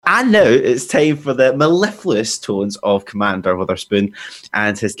And now it's time for the mellifluous tones of Commander Witherspoon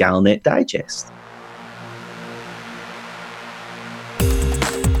and his Galnet Digest.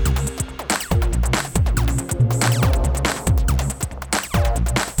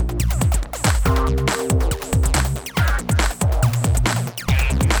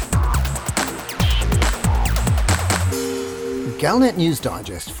 Galnet News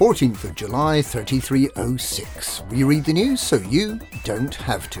Digest, 14th of July, 3306. We read the news so you don't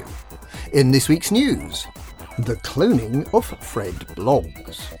have to. In this week's news, the cloning of Fred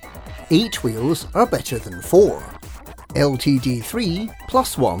Bloggs. 8 wheels are better than 4. LTD 3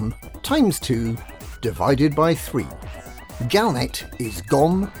 plus 1 times 2 divided by 3. Galnet is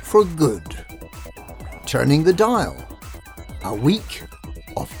gone for good. Turning the dial. A week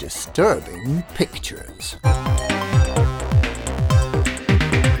of disturbing pictures.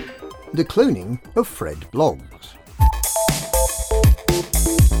 The cloning of Fred Bloggs.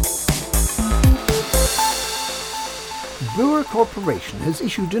 Brewer Corporation has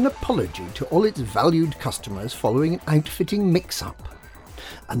issued an apology to all its valued customers following an outfitting mix-up.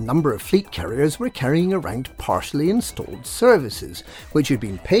 A number of fleet carriers were carrying around partially installed services, which had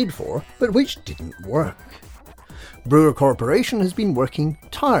been paid for but which didn't work. Brewer Corporation has been working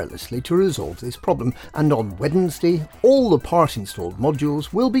tirelessly to resolve this problem, and on Wednesday all the part-installed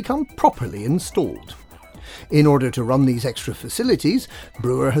modules will become properly installed. In order to run these extra facilities,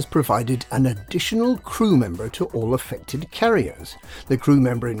 Brewer has provided an additional crew member to all affected carriers. The crew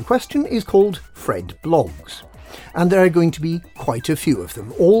member in question is called Fred Bloggs, and there are going to be quite a few of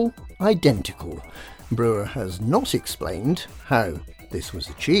them, all identical. Brewer has not explained how this was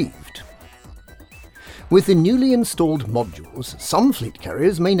achieved. With the newly installed modules, some fleet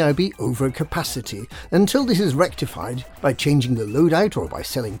carriers may now be over capacity until this is rectified by changing the loadout or by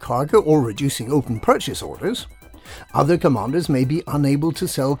selling cargo or reducing open purchase orders. Other commanders may be unable to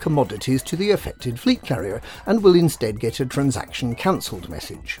sell commodities to the affected fleet carrier and will instead get a transaction cancelled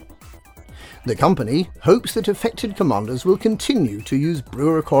message. The company hopes that affected commanders will continue to use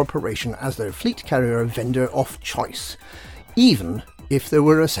Brewer Corporation as their fleet carrier vendor of choice, even if there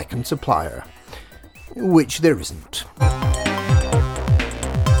were a second supplier. Which there isn't.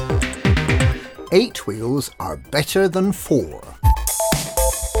 8 wheels are better than 4.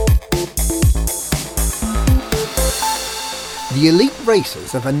 The Elite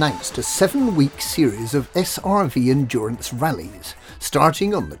Racers have announced a 7-week series of SRV endurance rallies.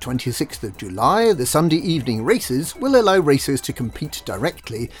 Starting on the 26th of July, the Sunday evening races will allow racers to compete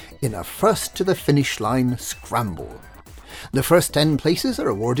directly in a first-to-the-finish-line scramble. The first 10 places are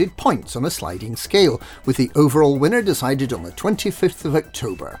awarded points on a sliding scale, with the overall winner decided on the 25th of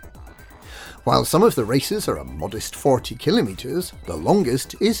October. While some of the races are a modest 40 kilometres, the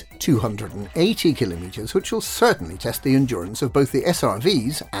longest is 280 kilometres, which will certainly test the endurance of both the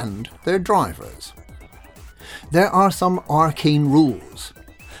SRVs and their drivers. There are some arcane rules.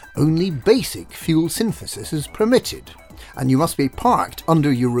 Only basic fuel synthesis is permitted, and you must be parked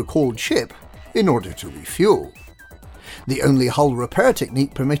under your recalled ship in order to refuel. The only hull repair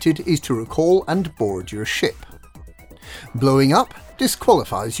technique permitted is to recall and board your ship. Blowing up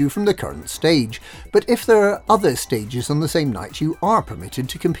disqualifies you from the current stage, but if there are other stages on the same night, you are permitted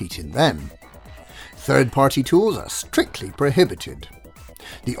to compete in them. Third-party tools are strictly prohibited.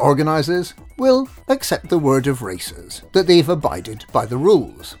 The organisers will accept the word of racers that they've abided by the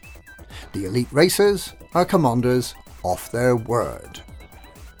rules. The elite racers are commanders of their word.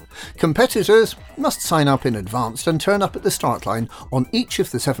 Competitors must sign up in advance and turn up at the start line on each of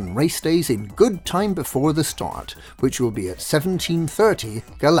the 7 race days in good time before the start, which will be at 17:30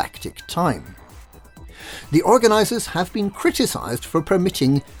 Galactic time. The organisers have been criticised for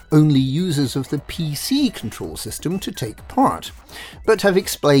permitting only users of the PC control system to take part, but have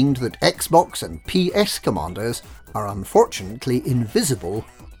explained that Xbox and PS commanders are unfortunately invisible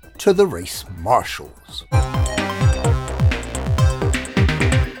to the race marshals.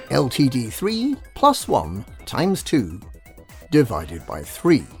 LTD 3 plus 1 times 2 divided by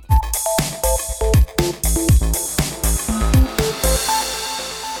 3.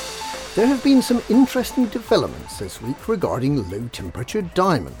 There have been some interesting developments this week regarding low-temperature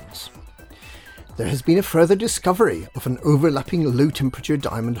diamonds. There has been a further discovery of an overlapping low-temperature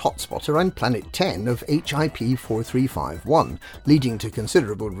diamond hotspot around Planet 10 of HIP 4351, leading to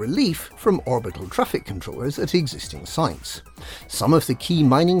considerable relief from orbital traffic controllers at existing sites. Some of the key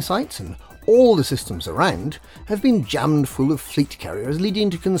mining sites and all the systems around have been jammed full of fleet carriers, leading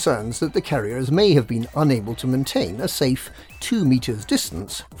to concerns that the carriers may have been unable to maintain a safe 2 meters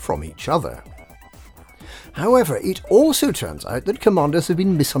distance from each other. However, it also turns out that commanders have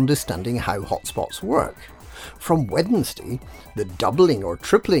been misunderstanding how hotspots work. From Wednesday, the doubling or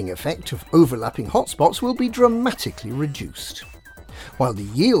tripling effect of overlapping hotspots will be dramatically reduced, while the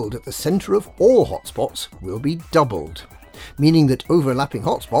yield at the centre of all hotspots will be doubled, meaning that overlapping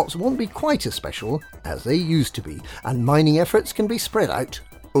hotspots won't be quite as special as they used to be, and mining efforts can be spread out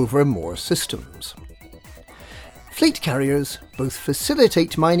over more systems. Fleet carriers both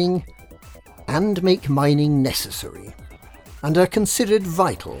facilitate mining and make mining necessary, and are considered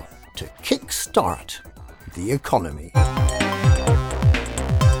vital to kick-start the economy.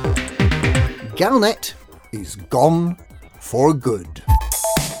 Galnet is gone for good.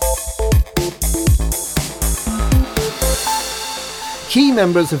 Key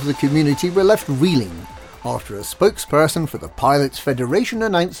members of the community were left reeling after a spokesperson for the Pilots Federation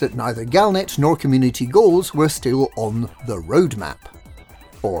announced that neither Galnet nor community goals were still on the roadmap,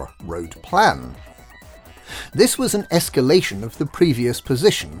 or road plan. This was an escalation of the previous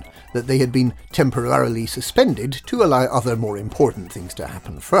position, that they had been temporarily suspended to allow other more important things to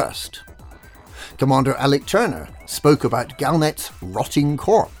happen first. Commander Alec Turner spoke about Galnet's rotting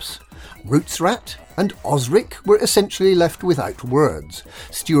corpse. Rootsrat and Osric were essentially left without words.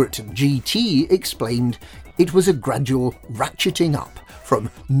 Stuart GT explained it was a gradual ratcheting up from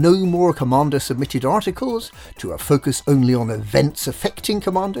no more commander-submitted articles, to a focus only on events affecting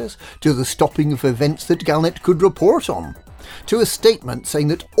commanders, to the stopping of events that Galnet could report on, to a statement saying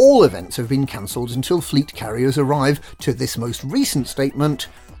that all events have been cancelled until fleet carriers arrive, to this most recent statement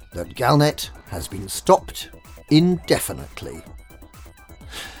that Galnet has been stopped indefinitely.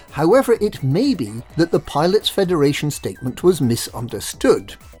 However, it may be that the Pilots Federation statement was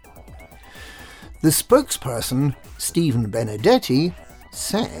misunderstood. The spokesperson, Stephen Benedetti,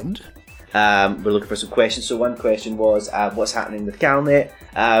 said, we're looking for some questions. So one question was, what's happening with Galnet?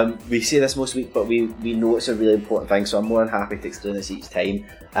 We say this most week, but we know it's a really important thing, so I'm more than happy to explain this each time.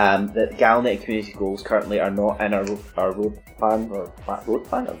 That Galnet community goals currently are not in our road plan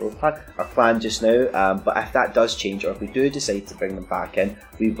just now. But if that does change, or if we do decide to bring them back in,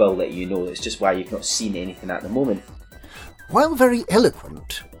 we will let you know. It's just why you've not seen anything at the moment. While very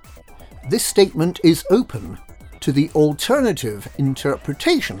eloquent, this statement is open to the alternative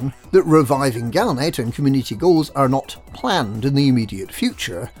interpretation that reviving Galnet and community goals are not planned in the immediate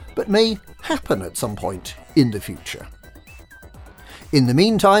future, but may happen at some point in the future. In the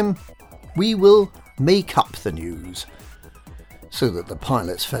meantime, we will make up the news, so that the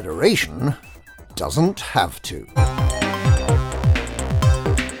Pilots Federation doesn't have to.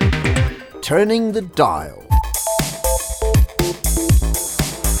 Turning the dial.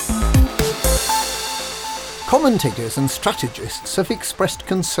 Commentators and strategists have expressed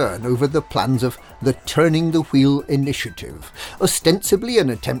concern over the plans of the Turning the Wheel initiative, ostensibly an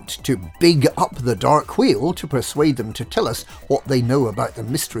attempt to big up the Dark Wheel to persuade them to tell us what they know about the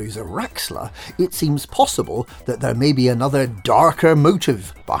mysteries of Raxxla. It seems possible that there may be another darker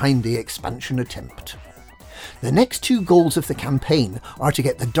motive behind the expansion attempt. The next two goals of the campaign are to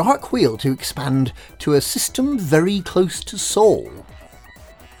get the Dark Wheel to expand to a system very close to Sol,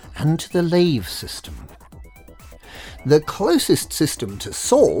 and to the Lave system. The closest system to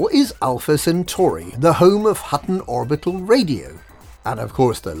Sol is Alpha Centauri, the home of Hutton Orbital Radio. And of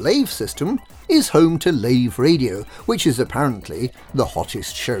course the Lave system is home to Lave Radio, which is apparently the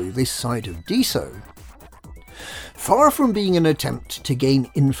hottest show this side of DSO. Far from being an attempt to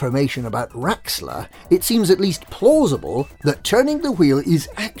gain information about Raxxla, it seems at least plausible that Turning the Wheel is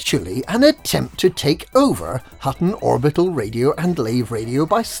actually an attempt to take over Hutton Orbital Radio and Lave Radio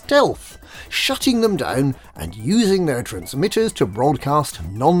by stealth, shutting them down and using their transmitters to broadcast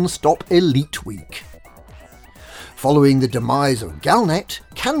non-stop Elite Week. Following the demise of Galnet,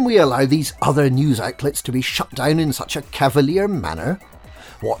 can we allow these other news outlets to be shut down in such a cavalier manner?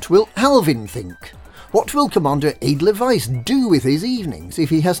 What will Alvin think? What will Commander Edelweiss do with his evenings if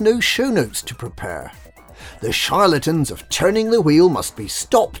he has no show notes to prepare? The charlatans of Turning the Wheel must be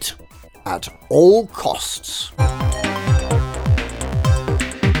stopped at all costs.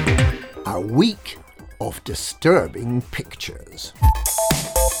 A week of disturbing pictures.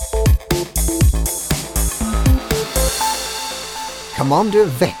 Commander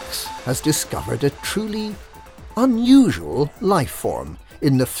Vex has discovered a truly unusual life form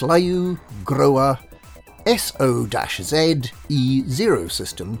in the Flyu Groa SO-Z E0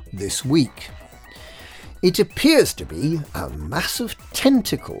 system this week. It appears to be a mass of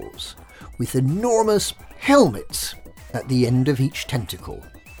tentacles with enormous helmets at the end of each tentacle.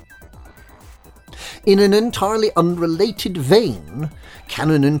 In an entirely unrelated vein,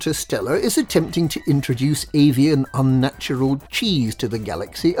 Canon Interstellar is attempting to introduce avian unnatural cheese to the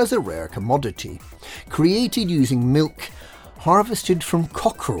galaxy as a rare commodity, created using milk harvested from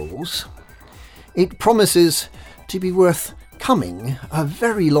cockerels. It promises to be worth coming a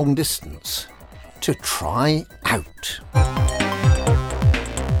very long distance to try out.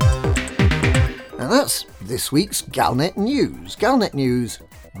 And that's this week's Galnet News. Galnet News,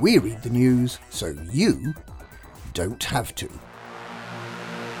 we read the news so you don't have to.